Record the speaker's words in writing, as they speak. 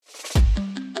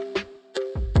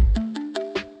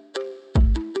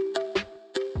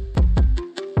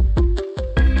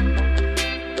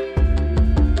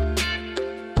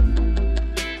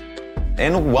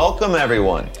And welcome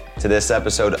everyone to this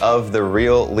episode of the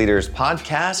Real Leaders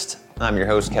Podcast. I'm your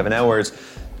host, Kevin Edwards.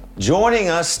 Joining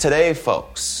us today,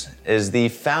 folks, is the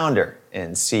founder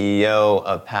and CEO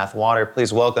of Pathwater.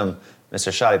 Please welcome Mr.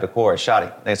 Shadi Bakor.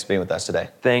 Shadi, thanks for being with us today.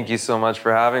 Thank you so much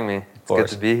for having me. It's good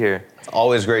to be here. It's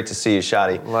always great to see you,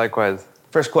 Shadi. Likewise.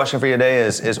 First question for you today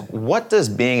is what does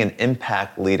being an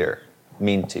impact leader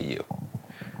mean to you?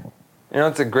 You know,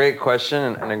 it's a great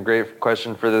question and a great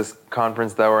question for this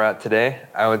conference that we're at today.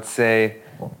 I would say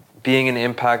being an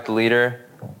impact leader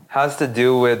has to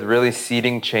do with really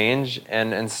seeding change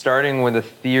and starting with a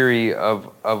theory of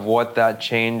what that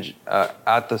change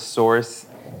at the source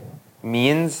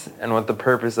means and what the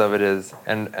purpose of it is.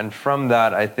 And from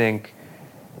that, I think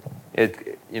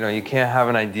you can't have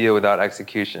an idea without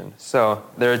execution. So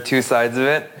there are two sides of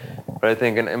it, but I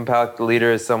think an impact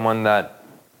leader is someone that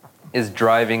is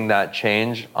driving that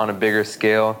change on a bigger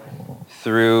scale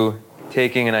through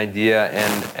taking an idea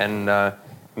and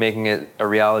making it a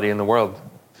reality in the world.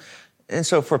 And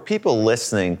so for people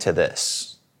listening to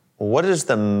this, what is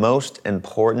the most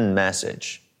important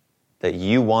message that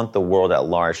you want the world at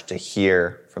large to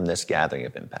hear from this gathering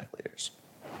of impact leaders?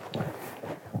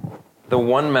 The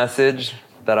one message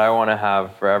that I want to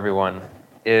have for everyone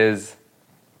is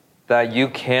that you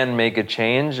can make a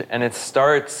change, and it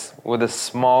starts with a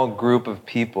small group of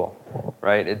people,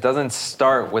 right? It doesn't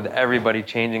start with everybody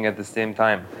changing at the same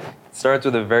time. It starts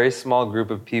with a very small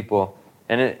group of people,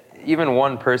 and even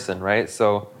one person, right?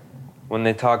 So when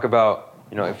they talk about,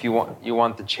 if you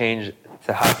want the change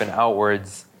to happen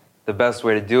outwards, the best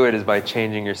way to do it is by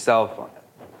changing yourself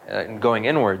and going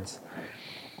inwards.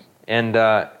 And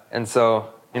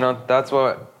so, that's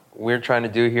what we're trying to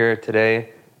do here today.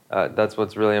 That's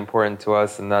what's really important to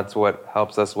us, and that's what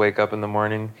helps us wake up in the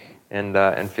morning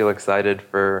and feel excited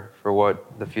for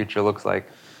what the future looks like.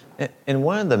 And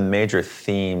one of the major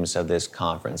themes of this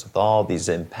conference with all these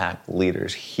impact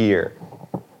leaders here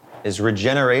is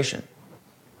regeneration.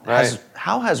 Right.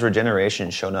 How has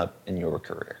regeneration shown up in your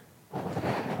career?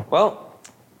 Well,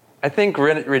 I think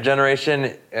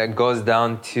regeneration goes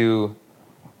down to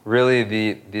really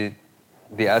the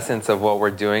essence of what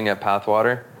we're doing at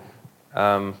Pathwater.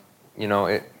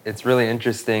 It's really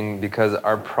interesting because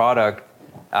our product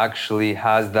actually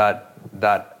has that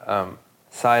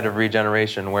side of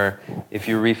regeneration where if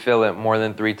you refill it more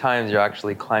than 3 times, you're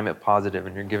actually climate positive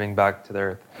and you're giving back to the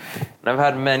earth. And I've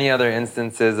had many other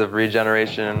instances of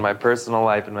regeneration in my personal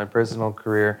life, in my personal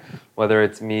career, whether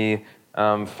it's me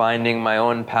finding my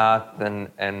own path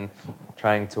and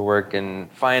trying to work in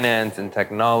finance and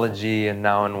technology and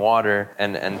now in water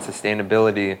and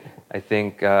sustainability. I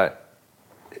think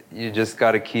you just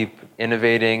got to keep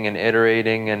innovating and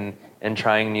iterating and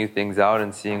trying new things out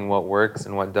and seeing what works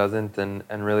and what doesn't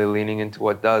and really leaning into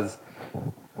what does.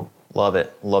 Love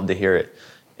it. Love to hear it.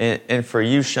 And for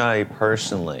you, Shadi,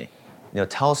 personally,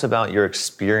 tell us about your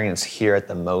experience here at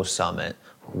the Mo Summit.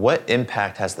 What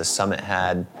impact has the summit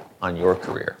had on your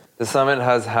career? The summit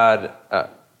has had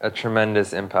a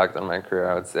tremendous impact on my career,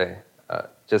 I would say.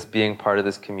 Just being part of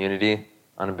this community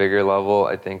on a bigger level,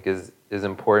 I think is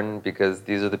important because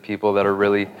these are the people that are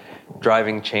really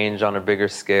driving change on a bigger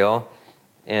scale,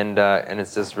 and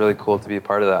it's just really cool to be a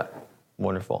part of that.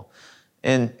 Wonderful.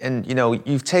 And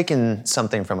you've taken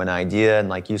something from an idea and,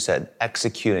 like you said,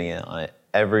 executing it on it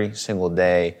every single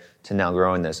day to now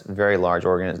growing this very large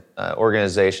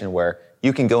organization where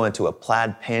you can go into a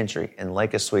plaid pantry in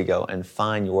Lake Oswego and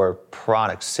find your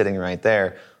product sitting right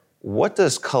there. What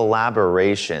does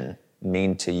collaboration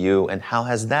mean to you, and how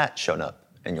has that shown up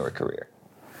in your career?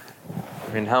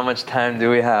 I mean, how much time do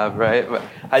we have, right? But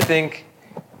I think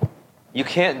you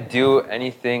can't do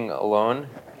anything alone,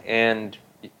 and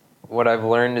what I've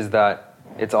learned is that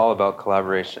it's all about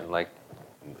collaboration. Like,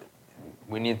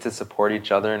 we need to support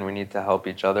each other, and we need to help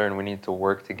each other, and we need to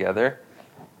work together.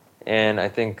 And I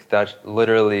think that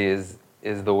literally is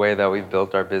the way that we've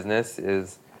built our business.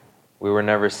 Is we were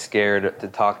never scared to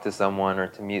talk to someone or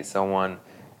to meet someone.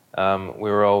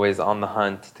 We were always on the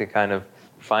hunt to kind of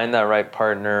find that right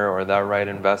partner or that right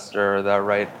investor or that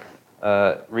right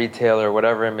retailer,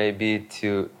 whatever it may be,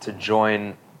 to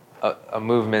join a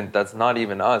movement that's not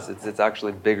even us. It's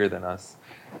actually bigger than us.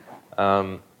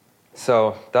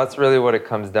 So that's really what it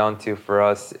comes down to for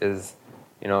us is,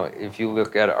 if you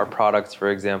look at our products,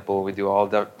 for example, we do all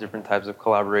different types of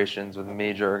collaborations with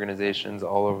major organizations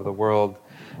all over the world.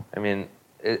 I mean,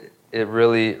 it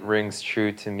really rings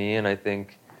true to me, and I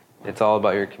think it's all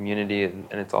about your community and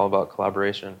it's all about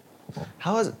collaboration.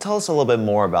 Tell us a little bit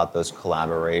more about those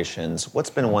collaborations. What's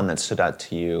been one that stood out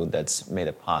to you that's made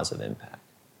a positive impact?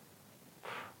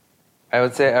 I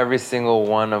would say every single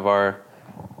one of our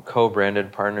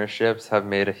co-branded partnerships have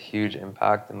made a huge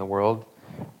impact in the world.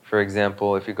 For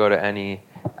example, if you go to any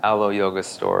Aloe Yoga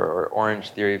store or Orange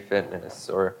Theory Fitness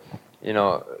or,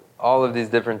 all of these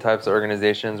different types of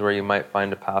organizations where you might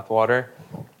find a pathwater,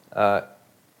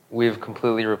 we've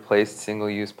completely replaced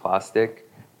single-use plastic.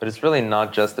 But it's really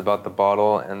not just about the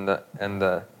bottle and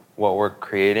the what we're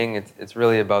creating. It's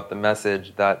really about the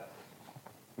message that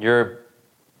you're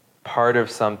part of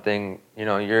something.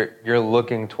 You're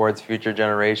looking towards future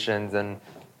generations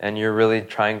and you're really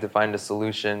trying to find a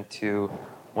solution to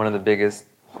one of the biggest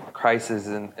crises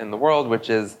in the world, which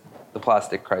is the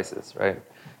plastic crisis, right?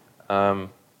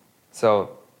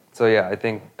 So yeah, I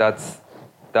think that's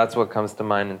what comes to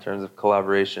mind in terms of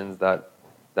collaborations that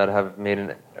have made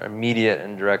an immediate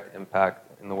and direct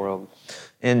impact in the world.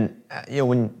 And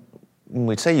when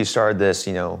we say you started this,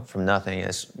 from nothing,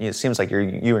 it seems like you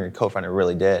and your co-founder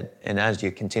really did. And as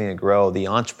you continue to grow, the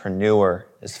entrepreneur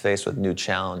is faced with new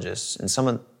challenges, and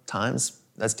sometimes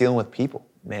that's dealing with people,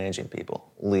 managing people,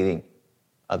 leading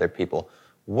other people.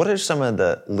 What are some of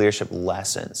the leadership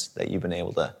lessons that you've been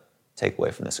able to take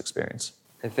away from this experience?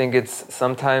 I think it's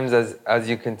sometimes as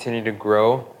you continue to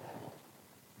grow,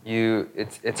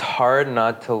 it's hard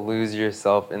not to lose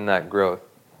yourself in that growth.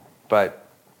 But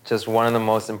just one of the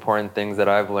most important things that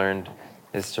I've learned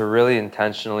is to really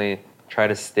intentionally try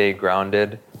to stay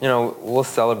grounded. We'll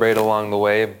celebrate along the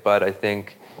way, but I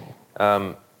think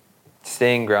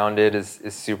staying grounded is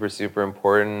super, super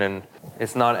important. And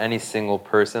it's not any single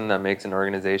person that makes an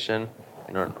organization.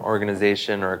 An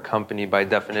organization or a company, by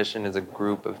definition, is a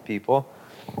group of people.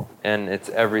 And it's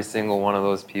every single one of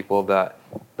those people that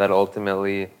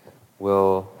ultimately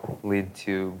will lead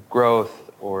to growth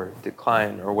or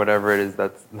decline or whatever it is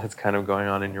that's kind of going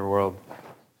on in your world.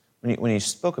 When you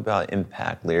spoke about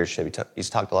impact leadership, you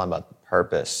talked a lot about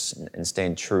purpose and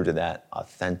staying true to that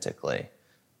authentically.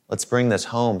 Let's bring this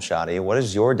home, Shadi. What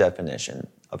is your definition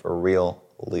of a real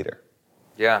leader?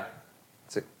 Yeah,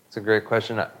 it's a great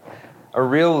question. A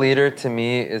real leader to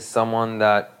me is someone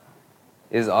that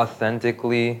is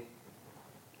authentically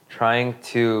trying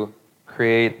to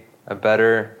create a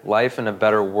better life and a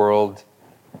better world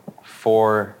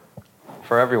for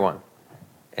everyone.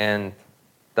 And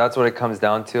that's what it comes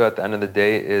down to at the end of the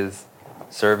day, is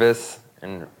service.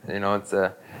 And it's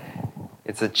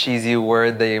a cheesy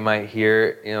word that you might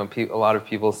hear a lot of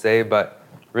people say, but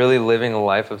really living a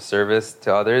life of service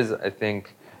to others, I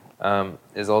think,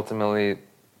 is ultimately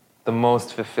the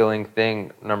most fulfilling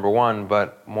thing, number one,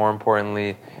 but more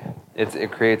importantly,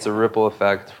 it creates a ripple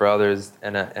effect for others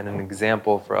and an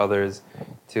example for others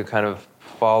to kind of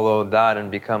follow that and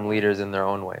become leaders in their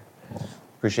own way.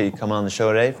 Appreciate you coming on the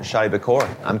show today. For Shadi Bakor,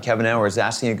 I'm Kevin Edwards,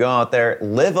 asking you to go out there,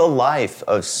 live a life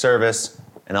of service,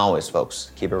 and always,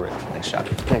 folks, keep it real. Thanks, Shadi.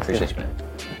 Thanks, appreciate you, man.